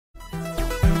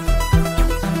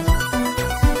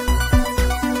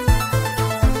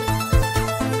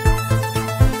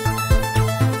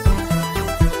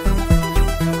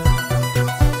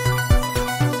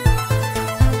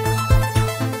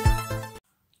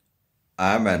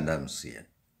Weber.Magnetic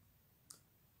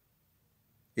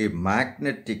ഈ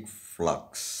magnetic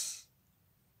flux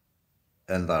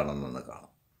എന്താണെന്നൊന്ന്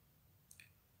കാണാം.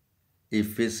 ഈ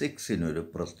ഫിസിക്സിനൊരു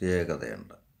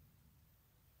പ്രത്യേകതയുണ്ട്.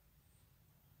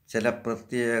 ചില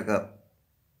പ്രത്യേക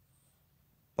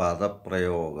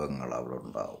പദപ്രയോഗങ്ങൾ അവിടെ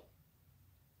ഉണ്ടാവും.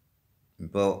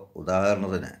 ഇപ്പോൾ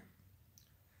ഉദാഹരണത്തിന്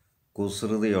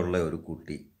കുസൃതിയുള്ള ഒരു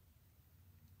കുട്ടി,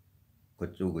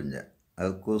 കൊച്ചു കുഞ്ഞ്,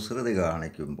 അത് കുസൃതി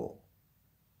കാണിക്കുമ്പോൾ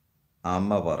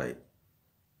അമ്മ പറയും,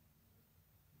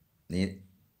 നീ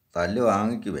തല്ല്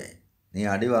വാങ്ങിക്കുമേ, നീ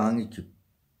അടി വാങ്ങിക്കും.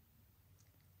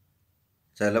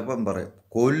 ചിലപ്പം പറയും,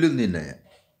 കൊല്ലും നിന്നെ.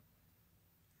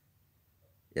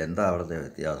 എന്താ അവിടുത്തെ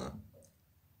വ്യത്യാസം?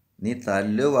 നീ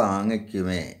തല്ല്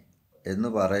വാങ്ങിക്കുമേ എന്ന്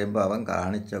പറയുമ്പോൾ അവൻ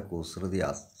കാണിച്ച കുസൃതി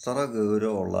അത്ര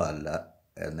ഗൗരവമുള്ളതല്ല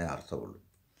എന്നേ അർത്ഥമുള്ളൂ.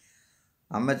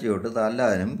 അമ്മച്ചിയോട്ട്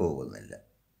തല്ലാനും പോകുന്നില്ല.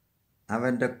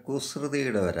 അവൻ്റെ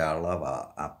കുസൃതിയുടെ ഒരളവാണ്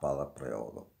ആ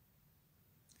പദപ്രയോഗം.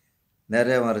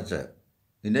 നേരെ മറിച്ച്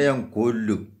നിന്നെ ഞാൻ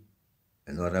കൊല്ലും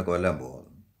എന്ന് പറഞ്ഞാൽ കൊല്ലാൻ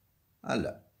പോകുന്നു അല്ല.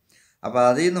 അപ്പോൾ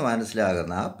അതിൽ നിന്ന്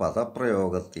മനസ്സിലാകുന്ന, ആ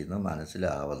പദപ്രയോഗത്തിൽ നിന്ന്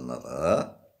മനസ്സിലാവുന്നത്,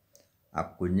 ആ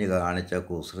കുഞ്ഞ് കാണിച്ച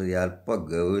കുസൃതി അല്പം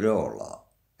ഗൗരവമുള്ള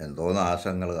എന്തോ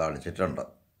നാശങ്ങൾ കാണിച്ചിട്ടുണ്ട്.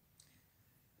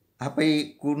 അപ്പം ഈ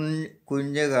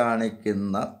കുഞ്ഞ്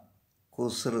കാണിക്കുന്ന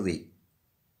കുസൃതി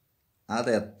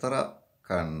അതെത്ര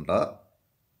കണ്ട്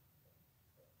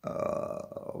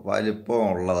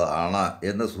വലിപ്പമുള്ളതാണ്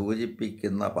എന്ന്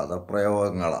സൂചിപ്പിക്കുന്ന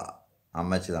പദപ്രയോഗങ്ങളാണ്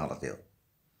അമ്മച്ചി നടത്തിയത്.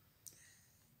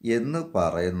 എന്ന്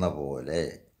പറയുന്ന പോലെ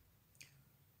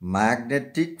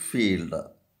മാഗ്നറ്റിക്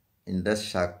ഫീൽഡിൻ്റെ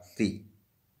ശക്തി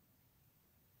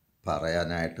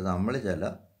പറയാനായിട്ട് നമ്മൾ ചില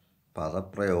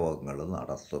പദപ്രയോഗങ്ങൾ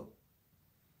നടത്തും.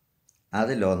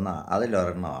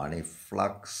 അതിലൊരെണ്ണമാണ് ഈ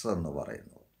ഫ്ലക്സ് എന്ന്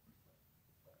പറയുന്നത്.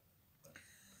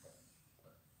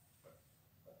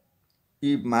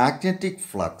 ഈ മാഗ്നറ്റിക്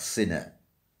ഫ്ലക്സിന്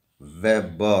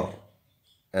വെബർ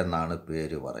എന്നാണ്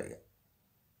പേര് പറയുക.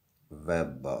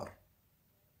 വെബർ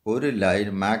ഒരു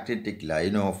magnetic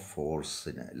line of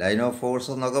ഫോഴ്സിന്, line of force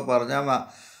എന്നൊക്കെ പറഞ്ഞാൽ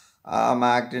ആ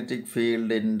മാഗ്നറ്റിക്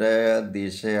ഫീൽഡിൻ്റെ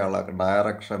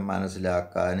ഡയറക്ഷൻ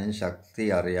മനസ്സിലാക്കാനും ശക്തി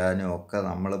അറിയാനും ഒക്കെ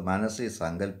നമ്മൾ മനസ്സിൽ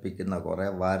സങ്കല്പിക്കുന്ന കുറേ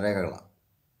വരകളാണ്.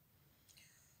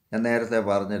 ഞാൻ നേരത്തെ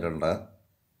പറഞ്ഞിട്ടുണ്ട്,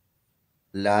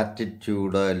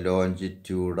 ലാറ്റിറ്റ്യൂഡ്,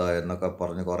 ലോഞ്ചിറ്റ്യൂഡ് എന്നൊക്കെ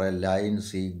പറഞ്ഞ് കുറേ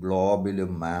ലൈൻസ് ഈ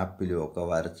ഗ്ലോബിലും മാപ്പിലും ഒക്കെ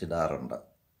വരച്ചിടാറുണ്ട്.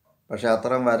 പക്ഷേ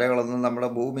അത്തരം വരകളൊന്നും നമ്മുടെ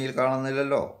ഭൂമിയിൽ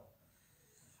കാണുന്നില്ലല്ലോ.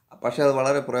 പക്ഷേ അത്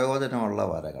വളരെ പ്രയോജനമുള്ള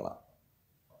വരകളാണ്,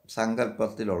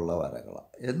 സങ്കല്പത്തിലുള്ള വരകളാണ്.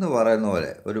 എന്ന് പറയുന്ന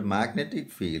പോലെ ഒരു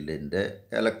മാഗ്നറ്റിക് ഫീൽഡിൻ്റെ,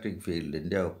 ഇലക്ട്രിക്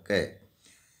ഫീൽഡിൻ്റെ ഒക്കെ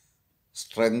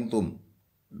സ്ട്രെങ്തും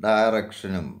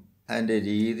ഡയറക്ഷനും അതിൻ്റെ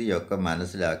രീതിയൊക്കെ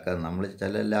മനസ്സിലാക്കാൻ നമ്മൾ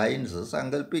ചില ലൈൻസ്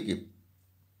സങ്കല്പിക്കും.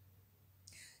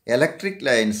 ഇലക്ട്രിക്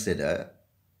ലൈൻസിന്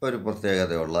ഒരു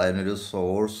പ്രത്യേകതയുള്ള, അതിനൊരു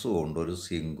സോഴ്സും ഉണ്ട്, ഒരു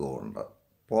സിങ്കും ഉണ്ട്.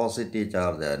 പോസിറ്റീവ്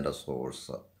ചാർജ് അതിൻ്റെ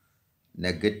സോഴ്സ്,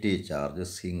 നെഗറ്റീവ് ചാർജ്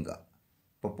സിങ്കാണ്.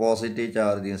 ഇപ്പോൾ പോസിറ്റീവ്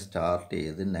ചാർജിങ് സ്റ്റാർട്ട്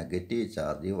ചെയ്ത് നെഗറ്റീവ്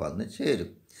ചാർജ് വന്ന് ചേരും.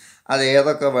 അത്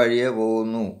ഏതൊക്കെ വഴിയേ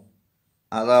പോകുന്നു,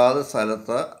 അതാത്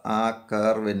സ്ഥലത്ത് ആ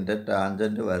കർവിൻ്റെ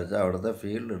ടാൻജൻറ്റ് വരച്ച് അവിടുത്തെ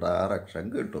ഫീൽഡ് ഡയറക്ഷൻ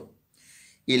കിട്ടും.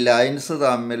 ഈ ലൈൻസ്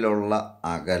തമ്മിലുള്ള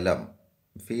അകലം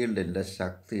ഫീൽഡിൻ്റെ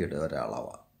ശക്തിയുടെ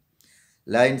ഒരളവാണ്.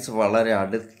 ലൈൻസ് വളരെ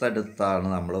അടുത്തടുത്താണ്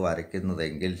നമ്മൾ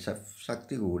വരയ്ക്കുന്നതെങ്കിൽ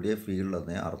ശക്തി കൂടിയ ഫീൽഡ്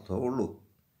എന്നേ അർത്ഥമുള്ളൂ.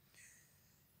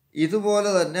 ഇതുപോലെ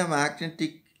തന്നെ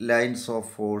മാഗ്നറ്റിക് ലൈൻസ് ഓഫ്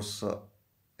ഫോഴ്സ്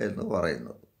എന്ന്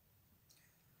പറയുന്നത്,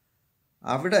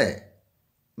 അവിടെ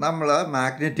നമ്മൾ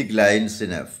മാഗ്നറ്റിക്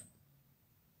ലൈൻസിന്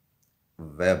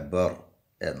വെബർ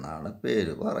എന്നാണ്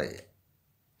പേര് പറയുക.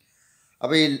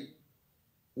 അപ്പോൾ ഈ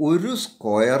ഒരു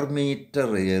സ്ക്വയർ മീറ്റർ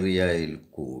ഏരിയയിൽ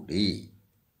കൂടി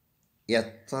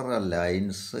എത്ര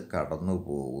ലൈൻസ് കടന്നു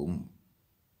പോകും?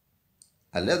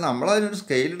 അല്ലെ, നമ്മളതിനൊരു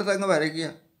സ്കെയിലെടുത്ത് അങ്ങ് വരയ്ക്കുക.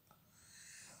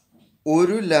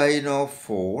 ഒരു ലൈൻ ഓഫ്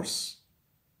ഫോഴ്സ്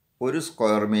ഒരു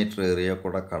സ്ക്വയർ മീറ്റർ ഏരിയ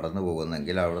കൂടെ കടന്നു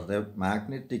പോകുന്നെങ്കിൽ അവിടുത്തെ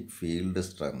മാഗ്നറ്റിക് ഫീൽഡ്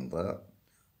സ്ട്രെങ്ത്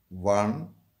 1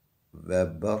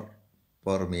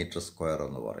 Weber/m²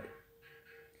 എന്ന് പറയും.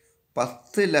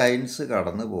 10 ലൈൻസ്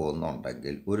കടന്നു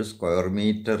പോകുന്നുണ്ടെങ്കിൽ ഒരു സ്ക്വയർ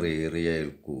മീറ്റർ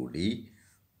ഏരിയയിൽ കൂടി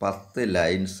 10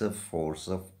 ലൈൻസ് ഓഫ്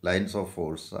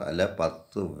ഫോഴ്സ് അല്ല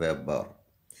 10 വെബർ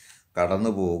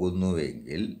കടന്നു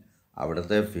പോകുന്നുവെങ്കിൽ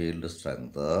അവിടുത്തെ ഫീൽഡ്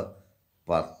സ്ട്രെങ്ത്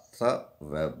 10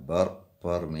 Weber/m²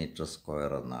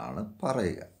 എന്നാണ്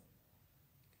പറയുക.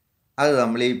 അത്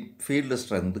നമ്മൾ ഈ ഫീൽഡ്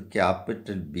സ്ട്രെങ്ത്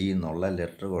ക്യാപിറ്റൽ B എന്നുള്ള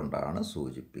ലെറ്റർ കൊണ്ടാണ്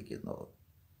സൂചിപ്പിക്കുന്നത്.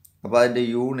 അപ്പോൾ അതിൻ്റെ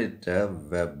യൂണിറ്റ്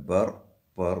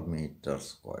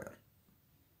Weber/m².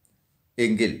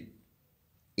 എങ്കിൽ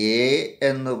എ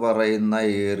എന്ന് പറയുന്ന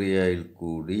ഏരിയയിൽ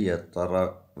കൂടി എത്ര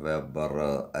വെബർ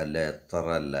അല്ലെ എത്ര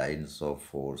ലൈൻസ് ഓഫ്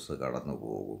ഫോഴ്സ് കടന്നു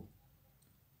പോകും?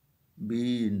 B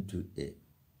into A.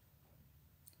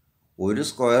 ഒരു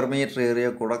സ്ക്വയർ മീറ്റർ ഏരിയ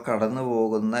കൂടെ കടന്നു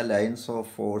പോകുന്ന ലൈൻസ്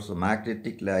ഓഫ് ഫോഴ്സ്,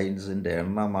 മാഗ്നറ്റിക് ലൈൻസിൻ്റെ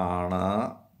എണ്ണമാണ്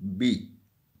ബി.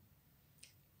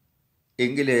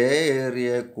 എങ്കിൽ എ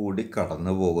ഏരിയ കൂടി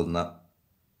കടന്നു പോകുന്ന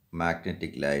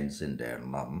മാഗ്നറ്റിക് ലൈൻസിൻ്റെ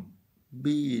എണ്ണം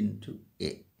ബി ഇൻറ്റു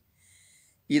എ.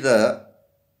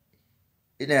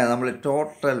 ഇതിനെ നമ്മൾ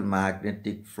total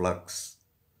magnetic flux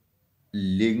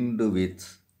linked with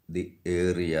the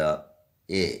area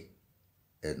A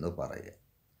എന്ന് പറയുക.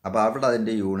 അപ്പോൾ അവിടെ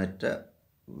അതിൻ്റെ യൂണിറ്റ്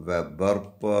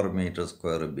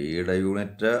Weber/m², ബിയുടെ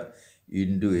യൂണിറ്റ്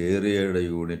ഇൻറ്റു ഏരിയയുടെ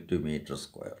യൂണിറ്റ്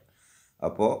m².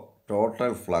 അപ്പോൾ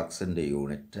total ഫ്ലക്സിൻ്റെ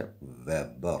unit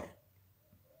weber.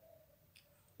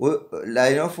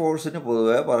 Line of ഫോഴ്സിന്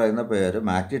പൊതുവെ പറയുന്ന പേര്,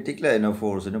 മാഗ്നറ്റിക് ലൈൻ ഓഫ്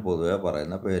ഫോഴ്സിന് പൊതുവെ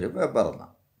പറയുന്ന പേര് വെബർ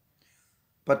എന്നാണ്.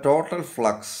 അപ്പോൾ ടോട്ടൽ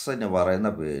ഫ്ലക്സിന് പറയുന്ന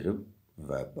പേരും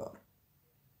വെബർ.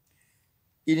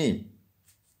 ഇനി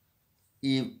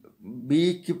ഈ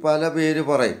ബിക്ക് പല പേര്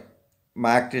പറയും.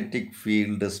 മാഗ്നറ്റിക്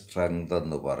ഫീൽഡ് സ്ട്രെങ്ത്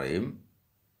എന്ന് പറയും,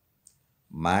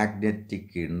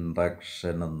 മാഗ്നറ്റിക്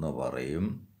ഇൻഡക്ഷൻ എന്ന് പറയും,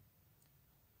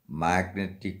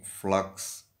 magnetic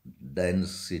flux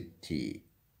density,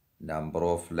 number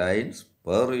of lines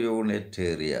per unit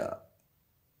area,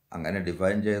 അങ്ങനെ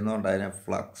ഡിഫൈൻ ചെയ്യുന്നതുകൊണ്ട് അതിനെ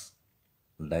ഫ്ലക്സ്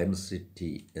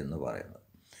ഡെൻസിറ്റി എന്ന് പറയുന്നത്.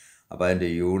 അപ്പോൾ അതിൻ്റെ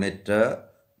യൂണിറ്റ്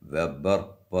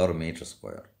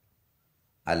Weber/m²,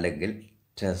 അല്ലെങ്കിൽ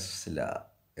ടെസ്ല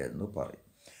എന്ന് പറയും.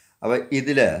 അപ്പോൾ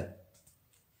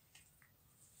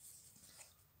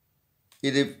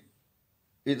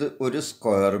ഇത് ഒരു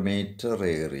സ്ക്വയർ മീറ്റർ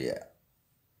ഏരിയ,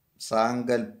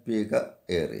 സാങ്കല്പിക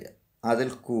ഏരിയ. അതിൽ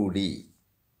കൂടി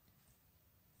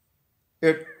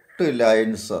 8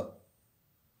 ലൈൻസ്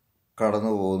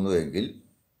കടന്നു പോകുന്നുവെങ്കിൽ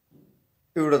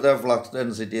ഇവിടുത്തെ ഫ്ലക്സ്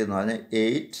ഡെൻസിറ്റി എന്ന് പറഞ്ഞാൽ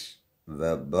 8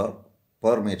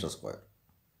 Weber/m².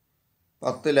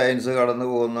 10 ലൈൻസ് കടന്നു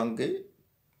പോകുന്നെങ്കിൽ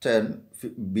 10,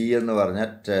 ബി എന്ന് പറഞ്ഞാൽ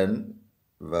 10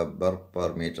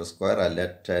 Weber/m², അല്ല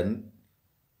 10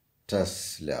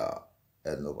 ടെസ്ല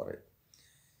എന്ന് പറയും.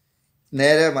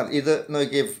 നേരെ ഇത്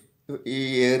നോക്കി, ഈ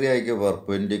ഏരിയയ്ക്ക്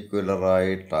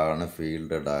പെർപെൻഡിക്കുലറായിട്ടാണ്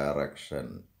ഫീൽഡ് ഡയറക്ഷൻ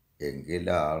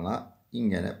എങ്കിലാണ്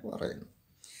ഇങ്ങനെ പറയുന്നത്.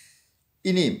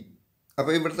 ഇനിയും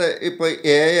അപ്പോൾ ഇപ്പോൾ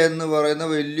എ എന്ന് പറയുന്ന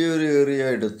വലിയൊരു ഏരിയ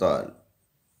എടുത്താൽ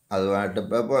അതുമായിട്ട്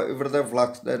ഇപ്പോൾ ഇവിടുത്തെ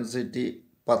ഫ്ലക്സ് ഡെൻസിറ്റി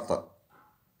 10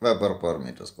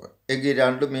 Weber/m². എങ്കിൽ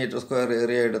 2 m²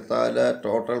 ഏരിയ എടുത്താൽ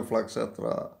ടോട്ടൽ ഫ്ലക്സ് എത്ര?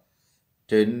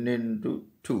 10 ×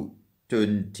 2,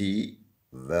 20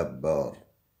 വെബർ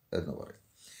എന്ന് പറയും.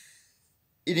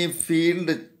 ഇനി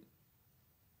ഫീൽഡ്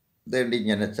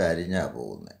ഇങ്ങനെ ചരിഞ്ഞാണ്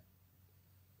പോകുന്നത്.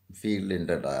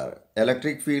 ഫീൽഡിൻ്റെ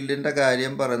ഇലക്ട്രിക് ഫീൽഡിൻ്റെ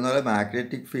കാര്യം പറയുന്ന പോലെ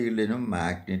മാഗ്നറ്റിക് ഫീൽഡിനും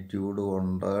മാഗ്നിറ്റ്യൂഡ്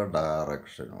കൊണ്ട്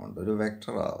ഡയറക്ഷനും ഉണ്ട്. ഒരു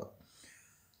വെക്ടറാണ്.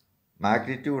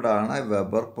 മാഗ്നിറ്റ്യൂഡാണ്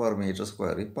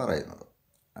Weber/m² പറയുന്നത്.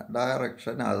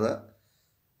 ഡയറക്ഷൻ അത്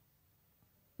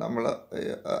നമ്മൾ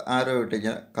ആരോ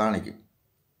ഇട്ടിങ്ങനെ കാണിക്കും.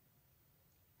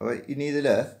 അപ്പോൾ ഇനി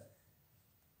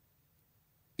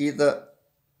ഇത്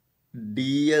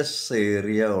DS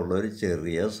ഏരിയ ഉള്ളൊരു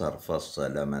ചെറിയ സർഫസ്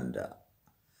എലമെൻറ്റാണ്.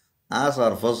 ആ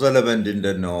സർഫസ്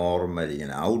എലമെൻറ്റിൻ്റെ നോർമൽ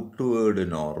ഇങ്ങനെ ഔട്ട്വേർഡ്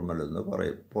നോർമൽ എന്ന്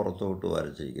പറയും, പുറത്തോട്ട്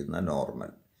വരച്ചിരിക്കുന്ന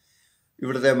നോർമൽ.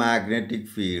 ഇവിടുത്തെ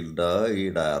മാഗ്നറ്റിക് ഫീൽഡ് ഈ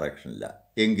ഡയറക്ഷനില്ല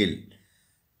എങ്കിൽ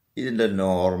ഇതിൻ്റെ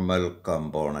നോർമൽ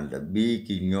കമ്പോണൻ്റ്,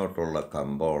 ബിക്ക് ഇങ്ങോട്ടുള്ള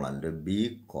കമ്പോണൻ്റ് ബി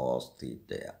കോസ്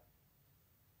തീറ്റയാണ്.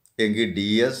 എങ്കിൽ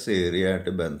DS ഏരിയ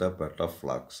ആയിട്ട് ബന്ധപ്പെട്ട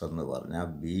ഫ്ലക്സ് എന്ന് പറഞ്ഞാൽ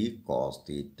B cos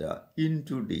theta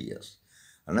into DS.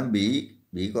 കാരണം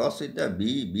ബി കോസ്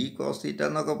തീറ്റ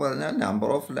എന്നൊക്കെ പറഞ്ഞാൽ number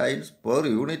of lines per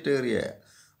unit area.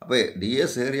 അപ്പോൾ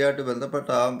DS ഏരിയ ആയിട്ട്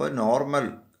ബന്ധപ്പെട്ടാകുമ്പോൾ നോർമൽ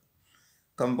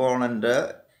കമ്പോണൻ്റ്,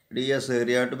 DS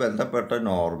ഏരിയ ആയിട്ട് ബന്ധപ്പെട്ട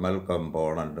നോർമൽ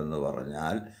കമ്പോണൻ്റ് എന്ന്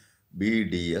പറഞ്ഞാൽ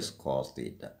BDS കോസ്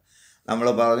തീറ്റ. നമ്മൾ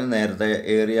പറഞ്ഞു നേരത്തെ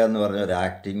ഏരിയ എന്ന് പറഞ്ഞ ഒരു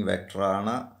ആക്ടിങ്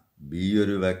വെക്ടറാണ്, ബി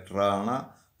ഒരു വെക്ടറാണ്.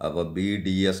 അപ്പോൾ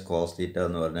BDS കോസ് തീറ്റ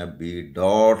എന്ന് പറഞ്ഞാൽ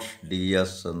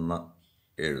B.DS എന്ന്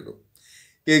എഴുതും.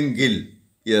 എങ്കിൽ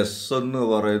S എന്ന്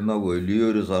പറയുന്ന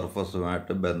വലിയൊരു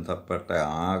സർഫസുമായിട്ട് ബന്ധപ്പെട്ട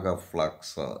ആകെ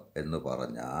ഫ്ലക്സ് എന്ന്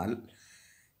പറഞ്ഞാൽ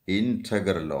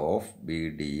integral of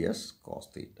BDS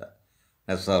cos theta,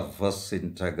 surface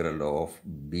integral of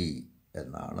B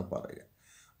എന്നാണ് പറയുക.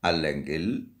 അല്ലെങ്കിൽ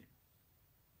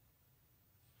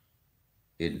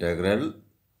integral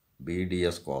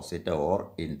BDS cos theta or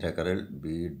integral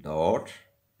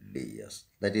B.DS.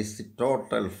 That is the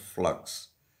total flux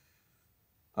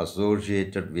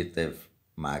associated with a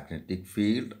magnetic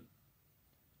field,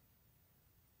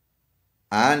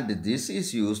 and this is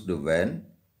used when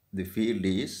the field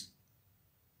is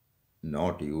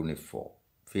not uniform.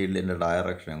 ഫീൽഡിൻ്റെ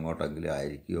direction എങ്ങോട്ടെങ്കിലും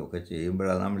ആയിരിക്കുകയൊക്കെ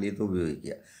ചെയ്യുമ്പോഴാണ് നമ്മൾ ഇത്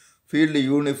ഉപയോഗിക്കുക. Field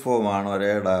uniform ആണ്,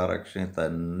 ഒരേ ഡയറക്ഷനിൽ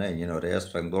തന്നെ ഇങ്ങനെ ഒരേ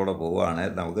സ്ട്രെങ്തോടെ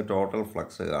പോവുകയാണെങ്കിൽ നമുക്ക് ടോട്ടൽ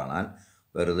ഫ്ലക്സ് കാണാൻ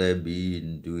വെറുതെ ബി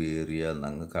ഇൻറ്റു ഏരിയ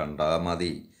എന്നങ്ങ് കണ്ടാൽ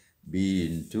മതി. ബി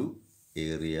ഇൻറ്റു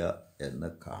ഏരിയ എന്ന്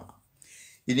കാണാം.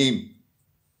 ഇനി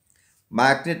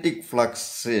മാഗ്നറ്റിക്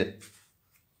ഫ്ലക്സ്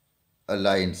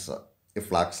ലൈൻസ്. ഈ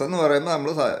ഫ്ലക്സ് എന്ന്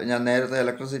പറയുമ്പോൾ ഞാൻ നേരത്തെ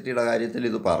ഇലക്ട്രിസിറ്റിയുടെ കാര്യത്തിൽ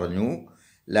ഇത് പറഞ്ഞു.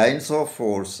 ലൈൻസ് ഓഫ്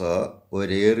ഫോഴ്സ്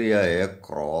ഒരു ഏരിയയെ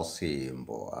ക്രോസ്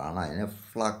ചെയ്യുമ്പോൾ ആണ് അതിനെ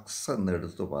ഫ്ലക്സ്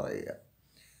എന്നെടുത്ത് പറയുക.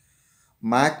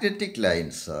 മാഗ്നറ്റിക്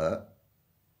ലൈൻസ്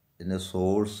ഇതിന്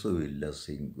സോഴ്സും ഇല്ല,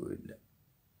 സിങ്കും ഇല്ല.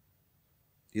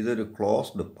 ഇതൊരു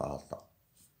closed പാത്താണ്.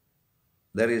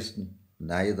 There is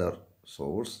neither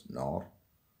source nor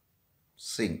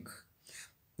zinc.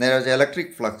 നേരെ വെച്ചാൽ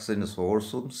ഇലക്ട്രിക് ഫ്ലക്സിന്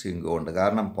സോഴ്സും സിങ്കും ഉണ്ട്.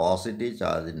 കാരണം പോസിറ്റീവ്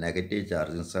ചാർജും നെഗറ്റീവ്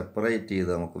ചാർജും സെപ്പറേറ്റ്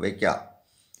ചെയ്ത് നമുക്ക് വയ്ക്കാം.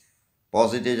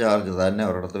 പോസിറ്റീവ് ചാർജ് തന്നെ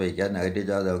ഒരിടത്ത് വയ്ക്കാം, നെഗറ്റീവ്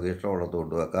ചാർജ് നമുക്ക് ഇഷ്ടമുള്ളടത്ത്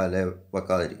കൊണ്ടുവെക്കാം, അല്ലെ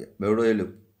വെക്കാതിരിക്കാം, എവിടെയെങ്കിലും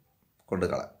കൊണ്ട്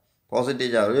കളയാം.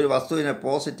 പോസിറ്റീവ് ചാർജ് ഒരു വസ്തുവിനെ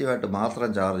പോസിറ്റീവായിട്ട് മാത്രം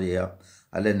ചാർജ് ചെയ്യാം,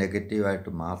 അല്ലെ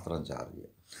നെഗറ്റീവായിട്ട് മാത്രം ചാർജ്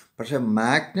ചെയ്യാം. പക്ഷേ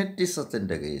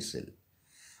മാഗ്നറ്റിസത്തിൻ്റെ കേസിൽ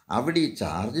അവിടെ ഈ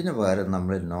ചാർജിന് പകരം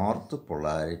നമ്മൾ നോർത്ത്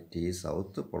പൊളാരിറ്റി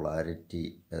സൗത്ത് പൊളാരിറ്റി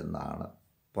എന്നാണ്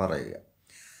പറയുക.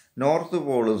 നോർത്ത്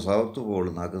പോളും സൗത്ത്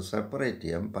പോളും നമുക്ക് സെപ്പറേറ്റ്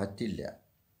ചെയ്യാൻ പറ്റില്ല.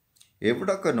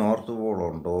 എവിടെയൊക്കെ നോർത്ത്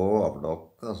പോളുണ്ടോ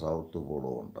അവിടെയൊക്കെ സൗത്ത്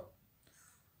പോളും ഉണ്ട്.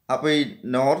 അപ്പോൾ ഈ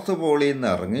നോർത്ത് പോളിൽ നിന്ന്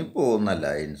ഇറങ്ങിപ്പോകുന്ന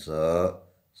ലൈൻസ്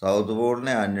സൗത്ത്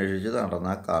പോളിനെ അന്വേഷിച്ച്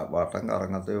നടന്നാൽ വട്ടം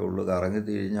കറങ്ങത്തേ ഉള്ളൂ. കറങ്ങി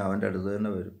തിരിഞ്ഞ് അവൻ്റെ അടുത്ത്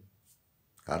തന്നെ വരും.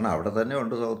 കാരണം അവിടെ തന്നെ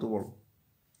ഉണ്ട് സൗത്ത് പോൾ.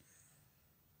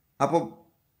 അപ്പം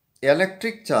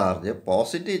ഇലക്ട്രിക് ചാർജ്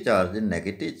പോസിറ്റീവ് ചാർജും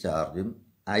നെഗറ്റീവ് ചാർജും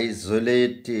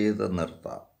ഐസൊലേറ്റ് ചെയ്ത്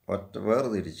നിർത്താം,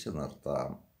 വേർതിരിച്ച്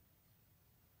നിർത്താം.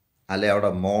 അല്ലെ അവിടെ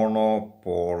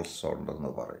മോണോപോൾസ് ഉണ്ടെന്ന്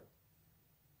പറയും.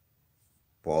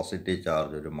 പോസിറ്റീവ്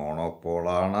ചാർജ് ഒരു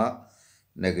മോണോപോളാണ്,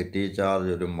 നെഗറ്റീവ്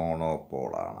ചാർജ് ഒരു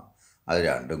മോണോപോളാണ്. അത്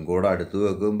രണ്ടും കൂടെ അടുത്ത്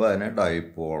വെക്കുമ്പോൾ അതിനെ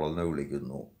ഡൈപോൾ എന്ന്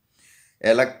വിളിക്കുന്നു.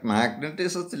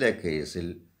 മാഗ്നറ്റിസത്തിലെ കേസിൽ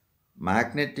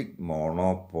magnetic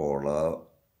മോണോപോള്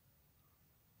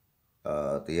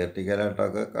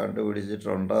തിയററ്റിക്കലായിട്ടൊക്കെ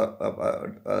കണ്ടുപിടിച്ചിട്ടുണ്ട്,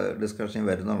 discussion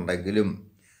വരുന്നുണ്ടെങ്കിലും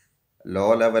low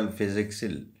level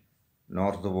ഫിസിക്സിൽ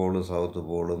north പോളും south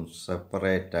പോളും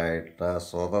സെപ്പറേറ്റായിട്ട്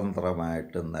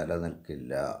സ്വതന്ത്രമായിട്ട്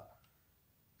നിലനിൽക്കില്ല.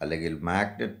 അല്ലെങ്കിൽ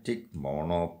magnetic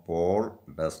monopole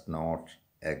does not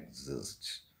exist.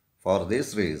 For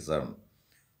this reason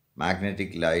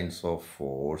magnetic lines of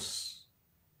force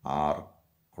are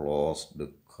closed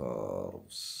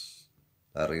curves.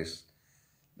 There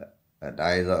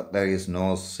is no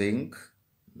sink,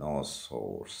 no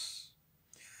source.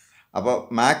 അപ്പോൾ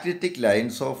magnetic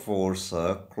lines of force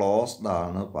closed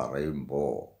ആണ്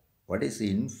പറയുമ്പോൾ what is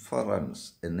inference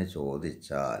എന്ന്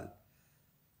ചോദിച്ചാൽ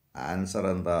answer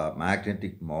എന്താ?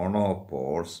 Magnetic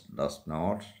monopoles does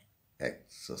not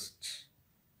exist.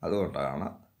 അതുകൊണ്ടാണ്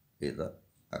ഇത്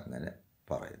അങ്ങനെ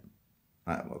പറയുന്നു,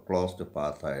 ക്ലോസ്ഡ്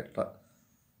പാത്തായിട്ട്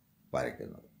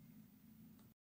വരയ്ക്കുന്നത്.